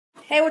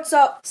Hey, what's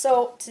up?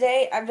 So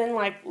today I've been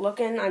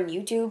looking on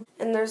YouTube,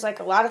 and there's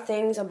a lot of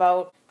things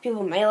about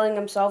people mailing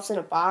themselves in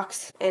a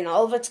box, and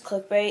all of it's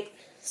clickbait.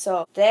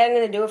 So today I'm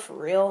gonna do it for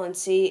real and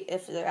see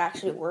if it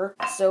actually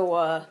works.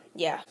 So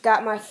yeah,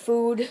 got my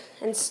food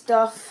and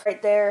stuff right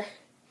there,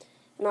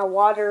 my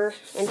water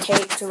and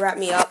tape to wrap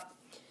me up.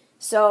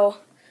 So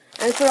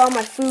I'm gonna put all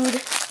my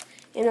food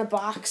in a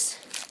box.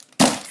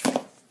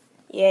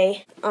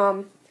 Yay.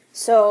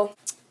 So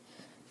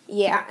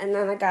yeah, and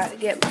then I gotta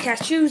get my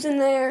cashews in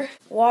there,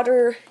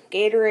 water,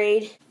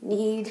 Gatorade,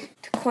 need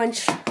to quench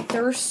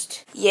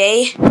thirst.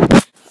 Yay.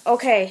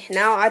 Okay,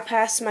 now I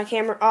pass my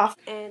camera off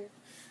and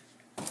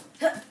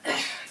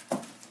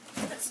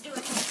let's do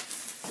it.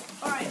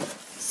 Alright,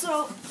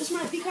 so this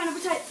might be kind of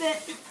a tight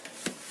fit,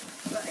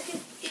 but I can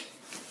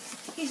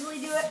easily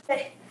do it.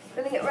 Okay,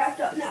 gonna get wrapped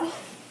up now.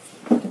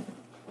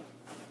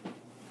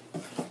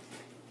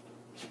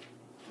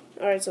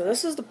 Alright, so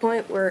this is the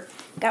point where it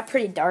got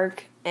pretty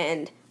dark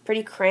and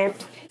pretty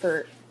cramped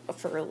for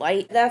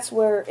light. That's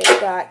where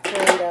it got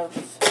kind of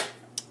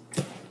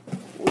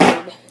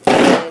weird,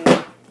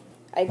 and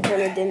I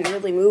kind of didn't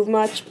really move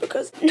much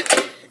because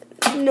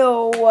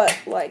know what,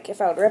 if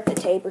I would rip the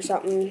tape or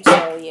something.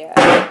 So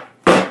yeah.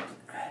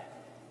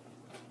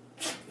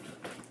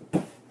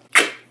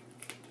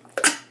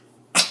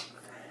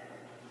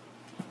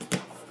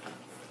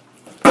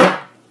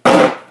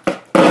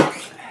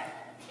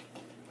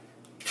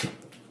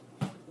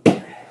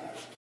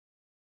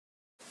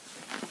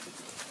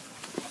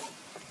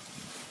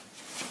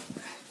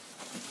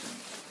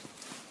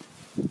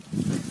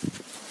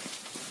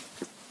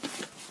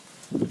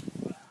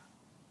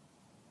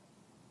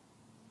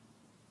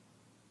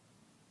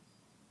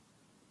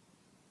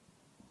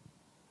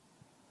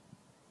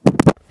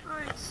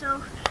 Alright,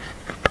 so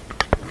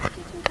let's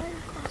get some kind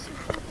of closer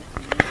focus.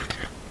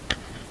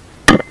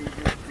 This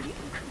is pretty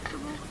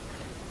uncomfortable.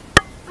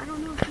 I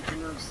don't know if you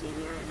can really see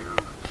me right now,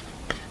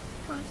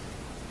 but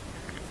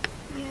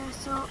yeah,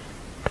 so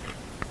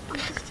I'm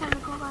just trying to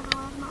go by the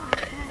light of my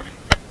iPad.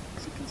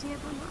 As you can see, I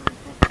have on my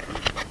iPad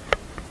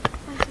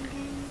play some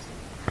games.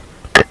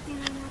 You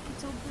know, not get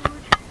so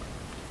bored.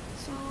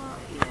 So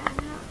yeah, I'm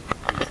gonna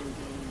play some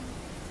games.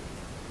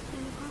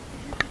 And if I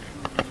have the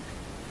controller,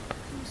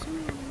 I'm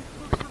assuming I'm gonna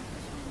post off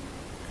this one.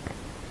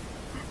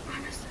 But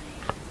honestly,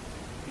 I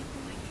have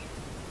no idea.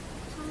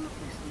 So I'm gonna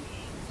play some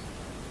games.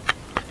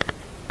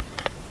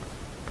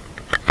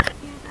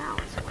 Yeah, now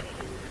it's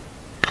waiting.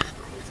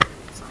 Playing some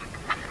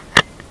soccer.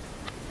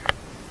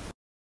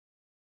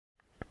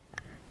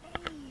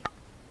 Hey,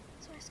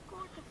 so I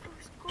scored the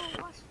first goal.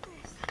 Watch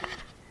this.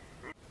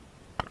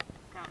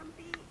 Got him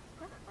beat.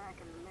 Put it back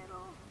in the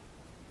middle.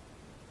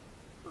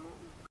 Boom.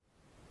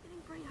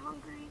 Getting pretty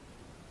hungry.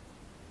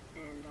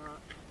 And so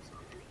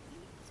I'm gonna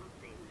eat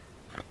something.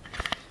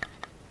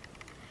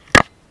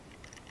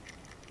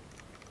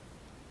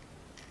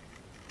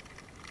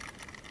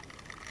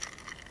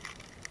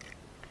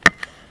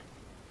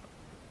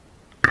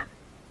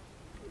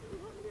 I'm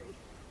hungry.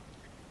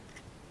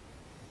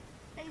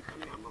 Stay for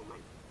me a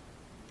moment.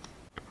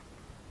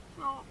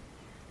 So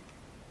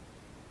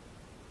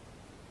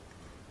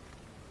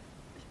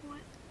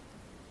what?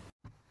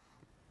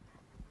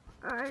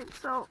 Alright,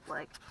 so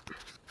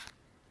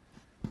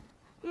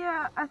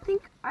yeah, I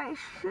think I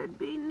should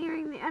be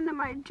nearing the end of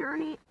my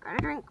journey. Gotta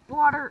drink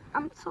water.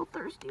 I'm so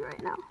thirsty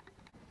right now.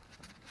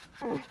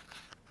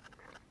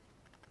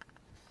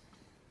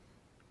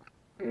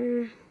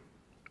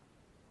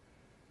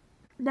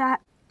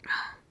 That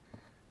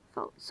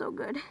felt so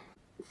good.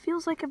 It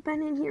feels like I've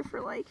been in here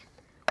for what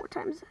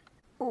time is it?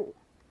 Oh,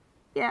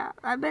 yeah,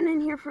 I've been in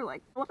here for a lot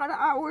of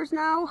hours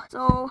now.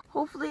 So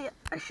hopefully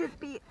I should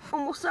be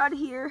almost out of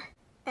here.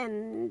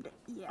 And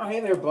yeah. Oh, hey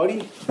there,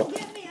 buddy.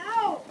 Get me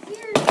out!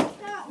 Seriously.